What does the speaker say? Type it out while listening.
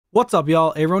What's up,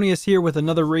 y'all? Aroneous here with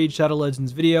another Raid Shadow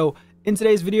Legends video. In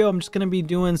today's video, I'm just going to be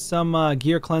doing some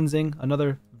gear cleansing,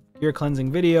 another gear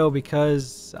cleansing video,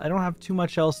 because I don't have too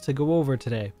much else to go over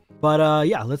today. But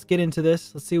yeah, let's get into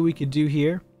this. Let's see what we could do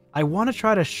here. I want to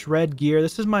try to shred gear.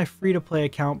 This is my free-to-play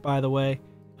account, by the way,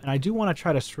 and I do want to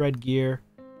try to shred gear.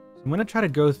 So I'm going to try to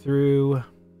go through...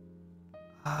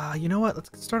 you know what?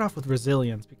 Let's start off with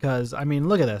resilience, because, I mean,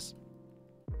 look at this.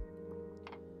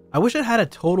 I wish it had a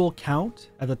total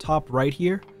count at the top right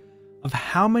here of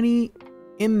how many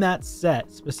in that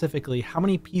set, specifically, how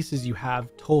many pieces you have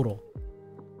total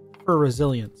for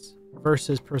resilience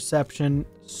versus perception,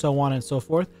 so on and so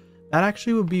forth. That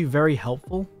actually would be very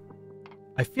helpful.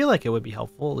 I feel like it would be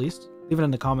helpful, at least. Leave it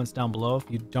in the comments down below if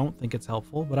you don't think it's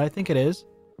helpful, but I think it is.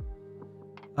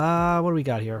 What do we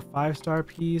got here? 5-star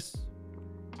piece.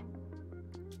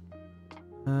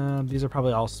 These are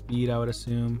probably all speed, I would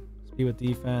assume. Speed with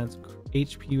defense,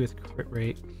 HP with crit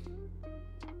rate.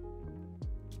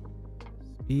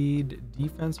 Speed,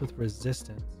 defense with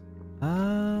resistance.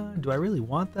 Do I really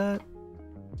want that?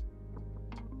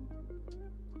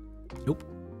 Nope.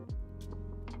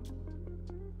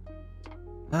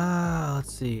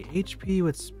 Let's see. HP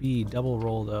with speed, double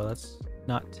roll though. That's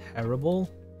not terrible.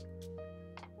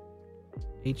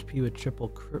 HP with triple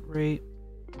crit rate.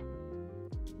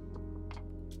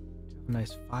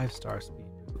 Nice 5-star speed.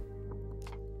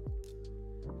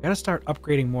 I gotta start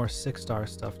upgrading more 6-star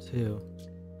stuff too.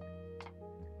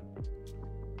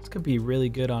 This could be really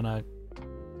good on a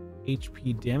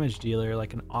HP damage dealer,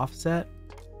 like an offset.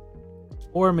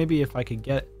 Or maybe if I could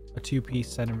get a 2-piece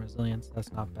set in resilience,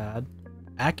 that's not bad.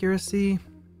 Accuracy,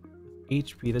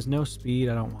 HP, there's no speed,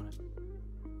 I don't want it.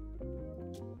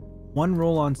 1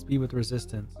 roll on speed with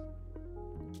resistance,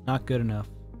 not good enough.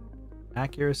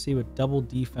 Accuracy with double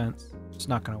defense, it's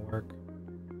not gonna work.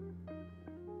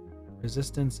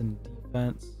 Resistance and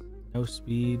defense, no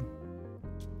speed.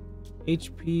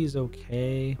 HP is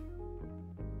okay.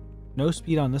 No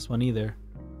speed on this one either.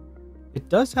 It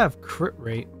does have crit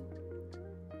rate,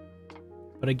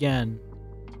 but again,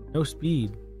 no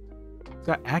speed. It's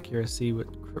got accuracy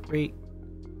with crit rate,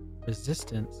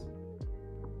 resistance.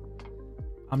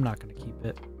 I'm not gonna keep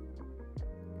it.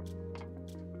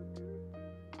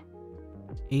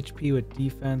 HP with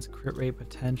defense, crit rate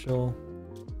potential.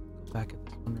 Go back at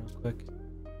this one real quick.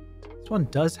 This one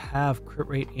does have crit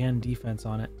rate and defense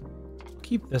on it. I'll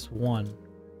keep this one.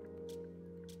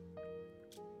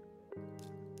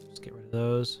 Just get rid of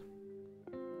those.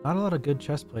 Not a lot of good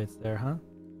chest plates there, huh?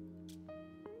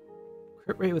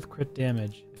 Crit rate with crit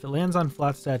damage. If it lands on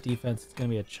flat stat defense, it's gonna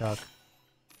be a chuck.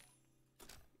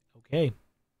 Okay.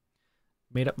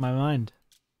 Made up my mind.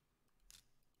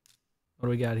 What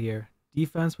do we got here?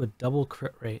 Defense with double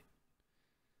crit rate.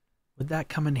 Would that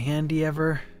come in handy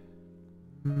ever?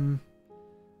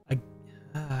 I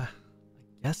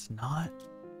guess not.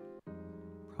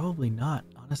 Probably not,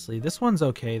 honestly. This one's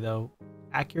okay, though.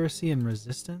 Accuracy and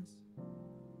resistance.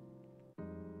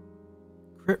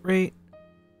 Crit rate,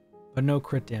 but no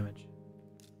crit damage.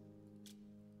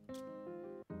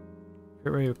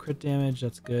 Crit rate with crit damage,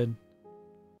 that's good.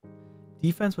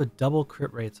 Defense with double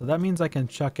crit rate. So that means I can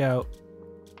chuck out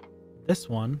this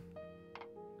one,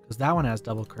 because that one has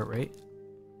double crit rate.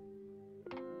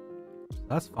 So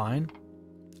that's fine.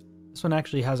 This one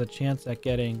actually has a chance at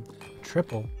getting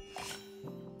triple.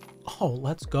 Oh,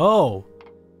 let's go.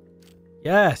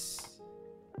 Yes.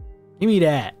 Give me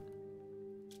that.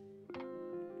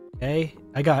 Okay.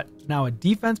 I got now a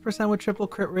defense percent with triple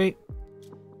crit rate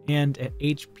and an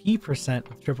HP percent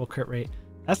with triple crit rate.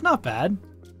 That's not bad.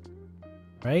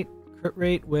 Right? Crit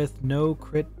rate with no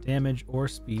crit damage or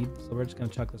speed. So we're just going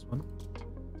to chuck this one.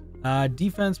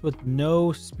 Defense with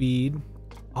no speed.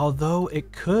 Although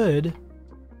it could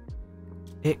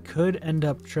end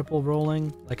up triple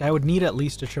rolling. Like, I would need at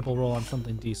least a triple roll on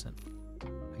something decent.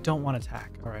 I don't want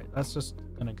attack. All right, that's just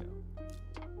going to go.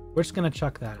 We're just going to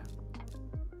chuck that out.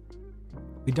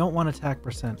 We don't want attack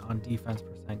percent on defense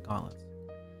percent gauntlets.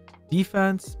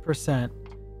 Defense percent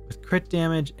with crit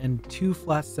damage and 2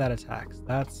 flat stat attacks.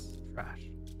 That's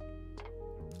trash.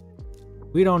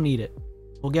 We don't need it.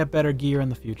 We'll get better gear in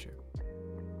the future.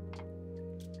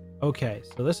 Okay,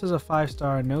 so this is a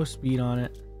 5-star, no speed on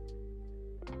it.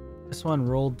 This one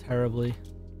rolled terribly.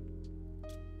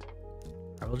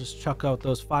 Alright, we'll just chuck out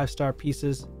those 5-star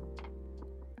pieces.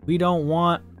 We don't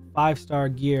want 5-star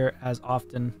gear as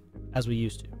often as we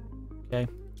used to. Okay?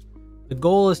 The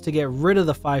goal is to get rid of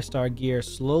the 5-star gear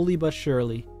slowly but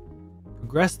surely.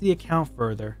 Progress the account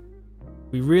further.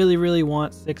 We really, really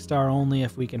want 6-star only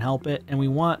if we can help it. And we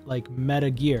want, like, meta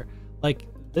gear. Like,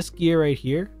 this gear right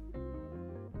here.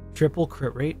 Triple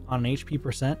crit rate on an HP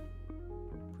percent.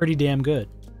 pretty damn good.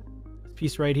 This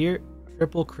piece right here,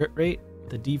 triple crit rate with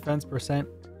the defense percent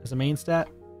as a main stat,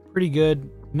 pretty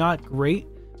good. Not great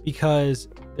because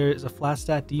there's a flat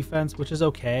stat defense, which is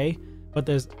okay, but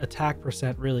there's attack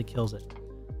percent really kills it.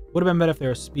 Would have been better if there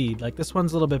was speed. Like this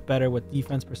one's a little bit better with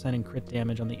defense percent and crit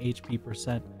damage on the HP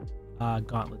percent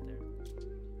gauntlet there.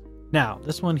 Now,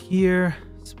 this one here,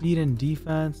 speed and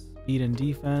defense, speed and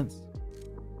defense.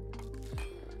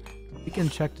 We can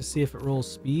check to see if it rolls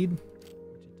speed, which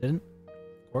it didn't,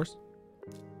 of course.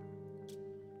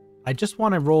 I just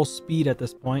want to roll speed at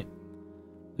this point.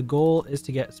 The goal is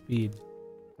to get speed.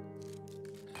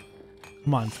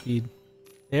 Come on, speed.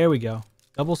 There we go.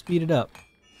 Double speed it up.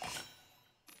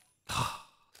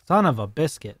 Son of a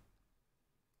biscuit.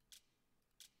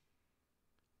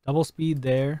 Double speed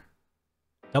there.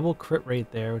 Double crit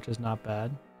rate there, which is not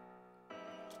bad.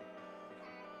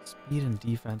 Speed and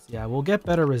defense. Yeah, we'll get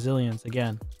better resilience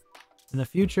again. In the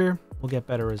future, we'll get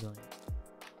better resilience.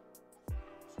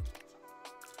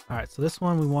 Alright, so this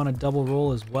one we want to double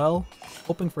roll as well.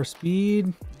 Hoping for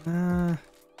speed. I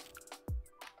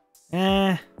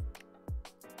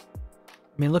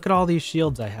mean, look at all these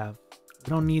shields I have. We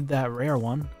don't need that rare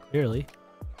one, clearly.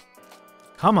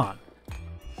 Come on.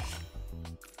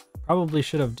 Probably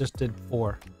should have just did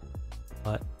 4.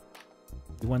 But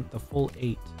we went the full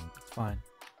 8. It's fine.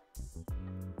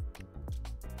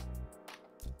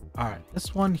 Alright,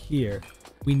 this one here.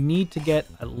 We need to get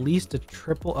at least a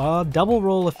triple, double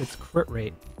roll if it's crit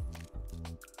rate.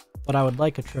 But I would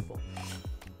like a triple.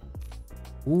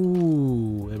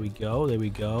 Ooh, there we go, there we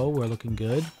go. We're looking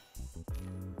good.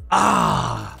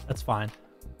 Ah, that's fine.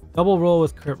 Double roll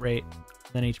with crit rate,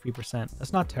 then HP percent.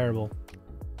 That's not terrible.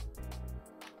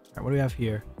 Alright, what do we have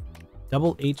here?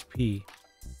 Double HP.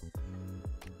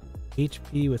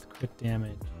 HP with crit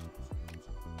damage.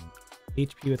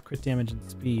 HP with crit damage and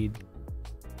speed.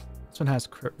 This one has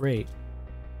crit rate.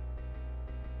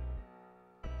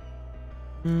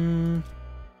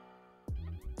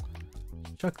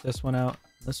 Chuck this one out.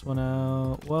 This one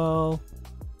out. Well,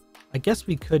 I guess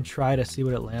we could try to see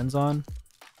what it lands on.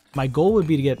 My goal would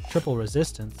be to get triple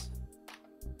resistance.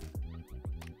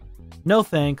 No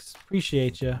thanks.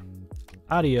 Appreciate you.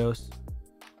 Adios.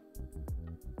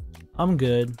 I'm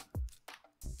good.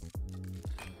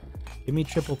 Give me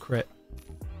triple crit.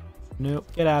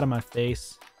 Nope. Get out of my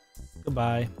face.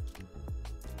 Goodbye.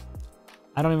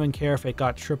 I don't even care if it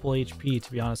got triple HP,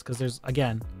 to be honest, because there's,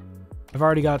 again, I've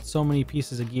already got so many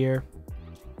pieces of gear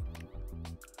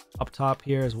up top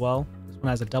here as well. This one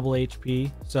has a double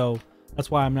HP, so that's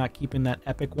why I'm not keeping that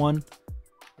epic one.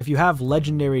 If you have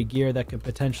legendary gear that could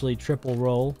potentially triple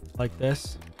roll like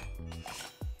this,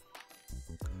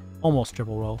 almost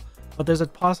triple roll, but there's a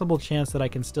possible chance that I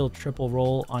can still triple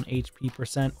roll on HP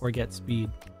percent or get speed.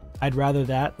 I'd rather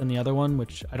that than the other one,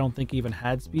 which I don't think even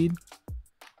had speed.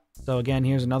 So again,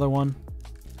 here's another one.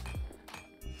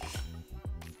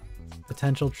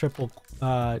 Potential triple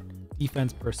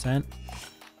defense percent.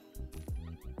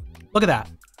 Look at that.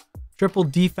 Triple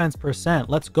defense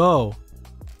percent. Let's go.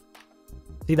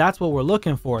 See, that's what we're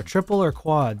looking for. Triple or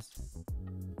quads.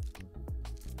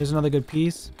 Here's another good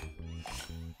piece.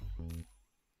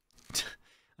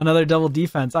 Another double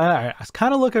defense. I was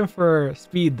kind of looking for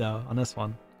speed, though, on this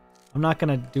one. I'm not going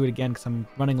to do it again because I'm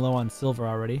running low on silver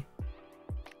already.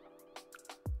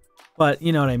 But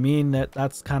you know what I mean?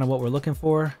 That's kind of what we're looking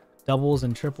for. Doubles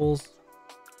and triples.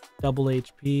 Double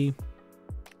HP.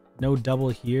 No double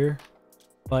here.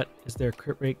 But is there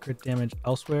crit rate, crit damage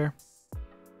elsewhere?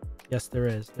 Yes, there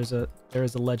is. There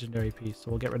is a legendary piece, so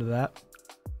we'll get rid of that.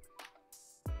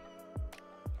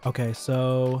 Okay,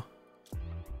 so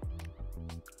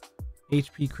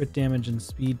HP, crit damage, and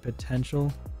speed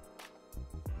potential.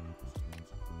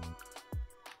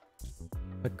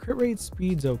 But crit rate,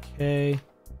 speed's okay.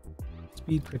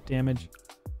 Speed, crit damage.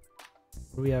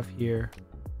 What do we have here?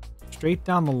 Straight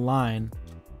down the line.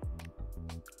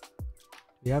 Do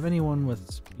we have anyone with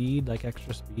speed, like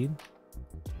extra speed?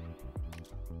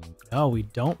 No, we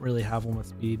don't really have one with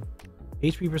speed.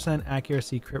 HP percent,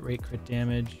 accuracy, crit rate, crit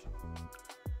damage.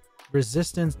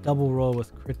 Resistance, double roll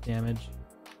with crit damage.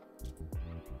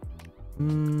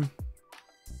 This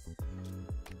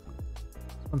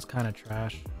one's kind of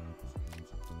trash.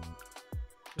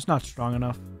 Just not strong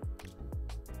enough.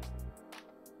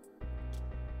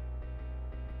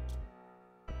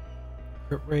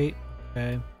 Crit rate,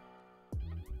 okay.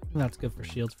 That's good for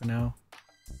shields for now.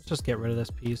 Let's just get rid of this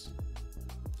piece.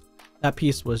 That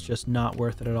piece was just not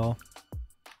worth it at all.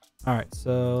 Alright,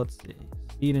 so let's see.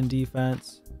 Speed and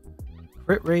defense.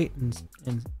 Crit rate and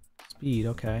speed,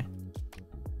 okay.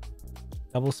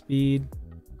 Double speed,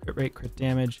 crit rate, crit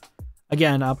damage.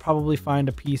 Again, I'll probably find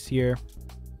a piece here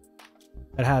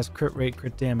that has crit rate,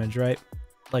 crit damage, right?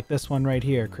 Like this one right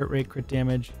here, crit rate, crit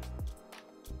damage.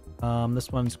 This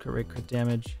one's crit rate, crit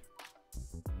damage.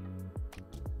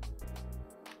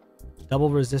 Double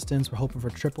resistance, we're hoping for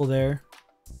triple there.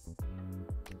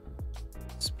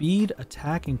 Speed,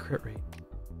 attack, and crit rate.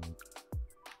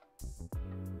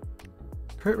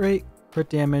 Crit rate, crit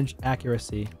damage,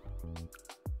 accuracy.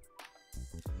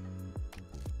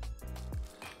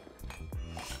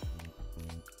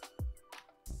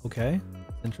 Okay,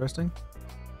 interesting.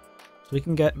 So we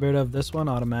can get rid of this one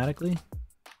automatically.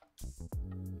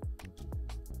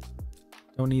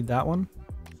 Don't need that one.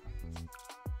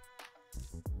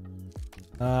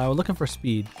 We're looking for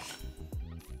speed.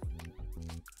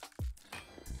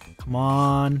 Come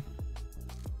on.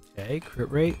 Okay, crit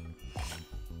rate.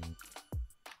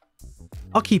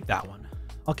 I'll keep that one.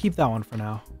 I'll keep that one for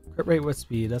now. Crit rate with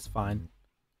speed, that's fine.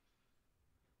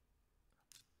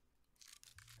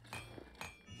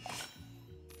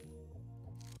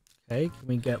 Okay, can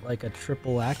we get like a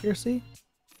triple accuracy?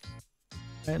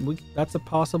 And that's a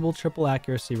possible triple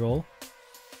accuracy roll.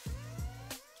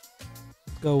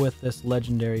 Let's go with this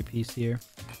legendary piece here.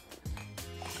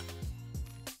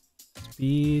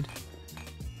 Speed.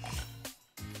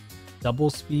 Double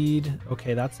speed.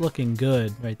 Okay, that's looking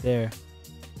good right there.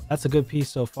 That's a good piece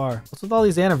so far. What's with all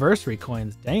these anniversary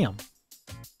coins? Damn.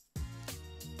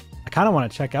 I kind of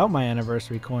want to check out my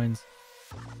anniversary coins.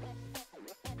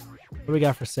 What do we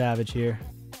got for Savage here?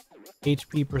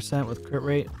 HP percent with crit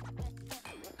rate.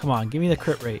 Come on, give me the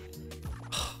crit rate.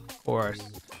 Of course.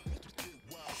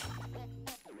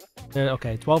 There,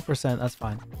 okay, 12%, that's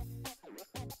fine.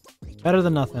 Better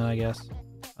than nothing, I guess.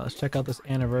 Let's check out this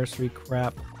anniversary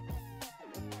crap.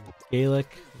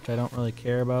 Gaelic, which I don't really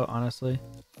care about, honestly.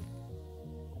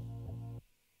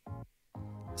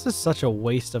 This is such a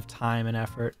waste of time and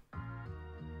effort.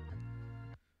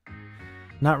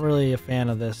 Not really a fan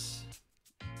of this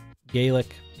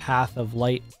Gaelic Path of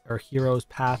Light or Heroes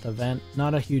Path event.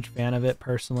 Not a huge fan of it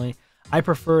personally. I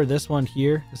prefer this one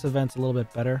here. This event's a little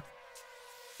bit better.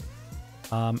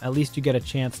 At least you get a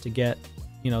chance to get,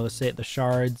 you know, the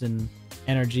shards and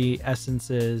energy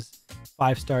essences,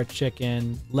 5-star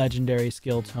chicken, legendary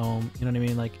skill tome. You know what I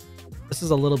mean? Like, this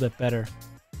is a little bit better.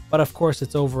 But of course,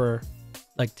 it's over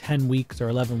like 10 weeks or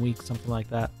 11 weeks, something like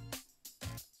that.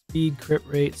 Speed, crit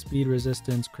rate, speed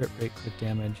resistance, crit rate, crit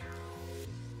damage.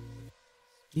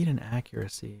 Speed and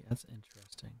accuracy. That's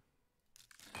interesting.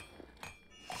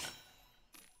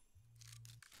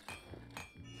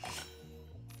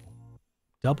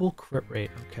 Double crit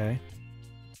rate. Okay.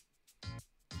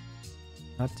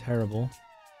 Not terrible.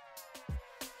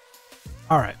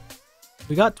 All right.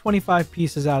 We got 25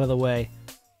 pieces out of the way.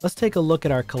 Let's take a look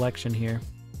at our collection here.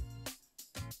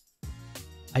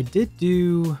 I did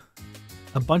do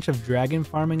a bunch of dragon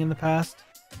farming in the past.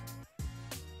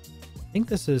 I think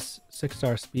this is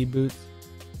 6-star speed boots.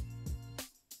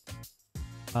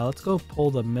 Let's go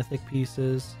pull the mythic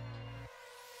pieces.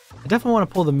 I definitely want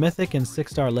to pull the mythic and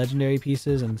 6-star legendary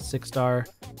pieces and 6-star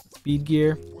speed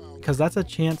gear, because that's a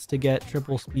chance to get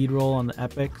triple speed roll on the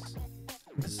epics.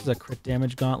 This is a crit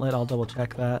damage gauntlet. I'll double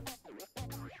check that.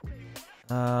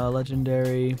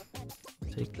 Legendary.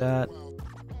 Take that.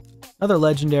 Another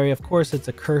legendary. Of course, it's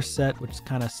a curse set, which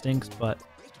kind of stinks, but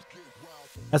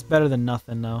that's better than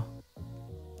nothing, though.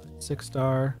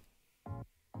 6-star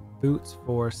boots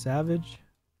for Savage.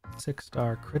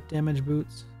 6-star crit damage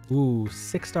boots. Ooh,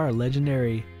 6-star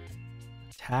legendary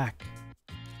attack.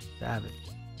 Savage.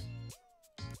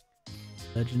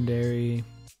 Legendary.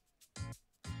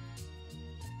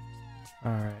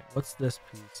 Alright, what's this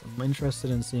piece? I'm interested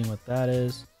in seeing what that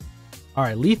is.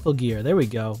 Alright, lethal gear. There we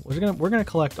go. We're gonna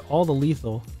collect all the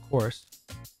lethal, of course.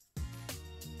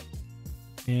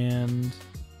 And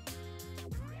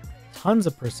tons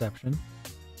of perception.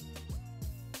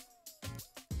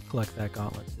 Collect that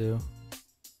gauntlet too.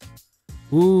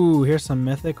 Ooh, here's some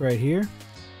mythic right here.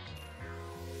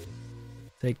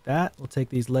 Take that. We'll take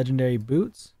these legendary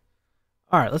boots.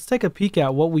 Alright, let's take a peek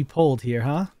at what we pulled here,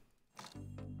 huh?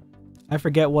 I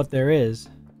forget what there is.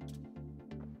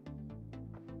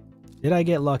 Did I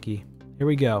get lucky? Here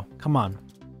we go. Come on.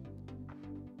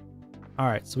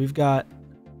 Alright, so we've got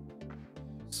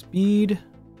speed,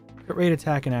 crit rate,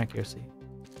 attack, and accuracy.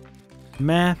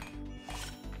 Meh. Of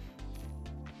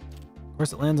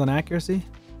course it lands on accuracy.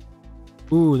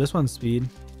 Ooh, this one's speed.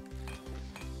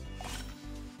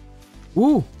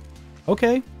 Ooh,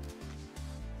 okay.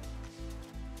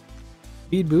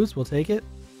 Speed boost, we'll take it.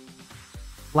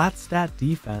 Flat stat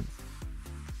defense.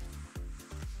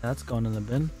 That's going in the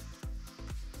bin.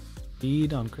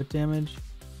 Speed on crit damage.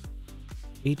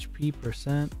 HP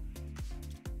percent.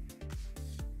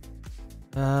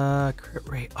 Crit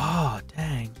rate. Oh,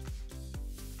 dang.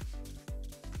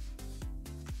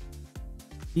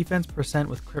 Defense percent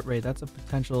with crit rate. That's a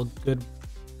potential good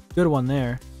one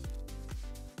there.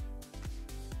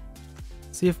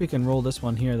 See if we can roll this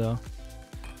one here, though.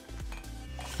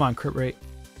 Come on, crit rate.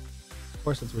 Of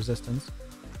course, it's resistance.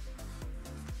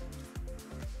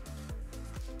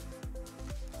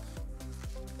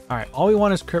 All right, all we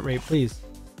want is crit rate, please.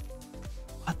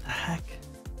 What the heck?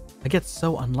 I get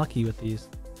so unlucky with these.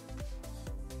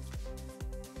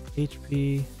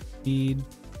 HP, speed,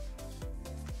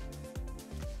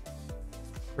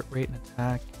 crit rate and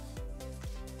attack,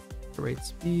 crit rate,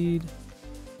 speed,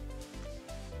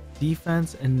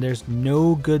 defense, and there's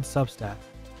no good substat.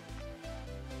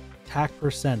 Attack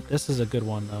percent. This is a good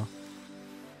one, though.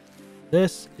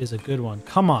 This is a good one.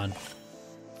 Come on.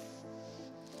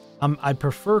 I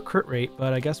prefer crit rate,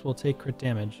 but I guess we'll take crit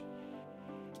damage.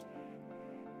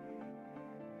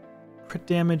 Crit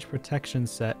damage protection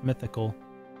set, mythical.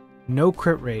 No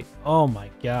crit rate. Oh my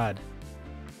god.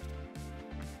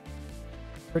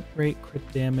 Crit rate,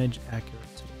 crit damage,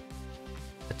 accuracy.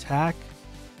 Attack,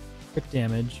 crit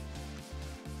damage.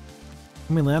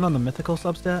 Can we land on the mythical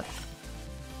substat?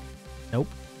 Nope.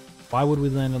 Why would we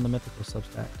land on the mythical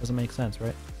substat? Doesn't make sense,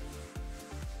 right?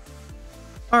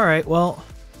 Alright, well,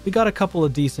 we got a couple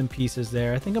of decent pieces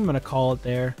there. I think I'm going to call it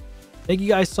there. Thank you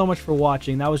guys so much for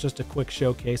watching. That was just a quick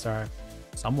showcase, or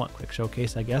somewhat quick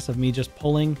showcase, I guess, of me just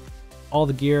pulling all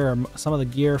the gear, or some of the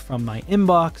gear from my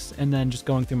inbox, and then just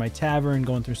going through my tavern,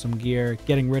 going through some gear,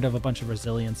 getting rid of a bunch of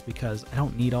resilience because I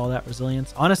don't need all that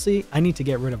resilience. Honestly, I need to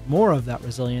get rid of more of that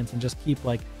resilience and just keep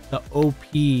like the OP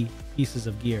pieces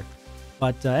of gear.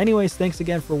 But anyways, thanks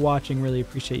again for watching. Really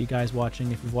appreciate you guys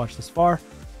watching. If you've watched this far,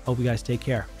 hope you guys take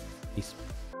care. Peace.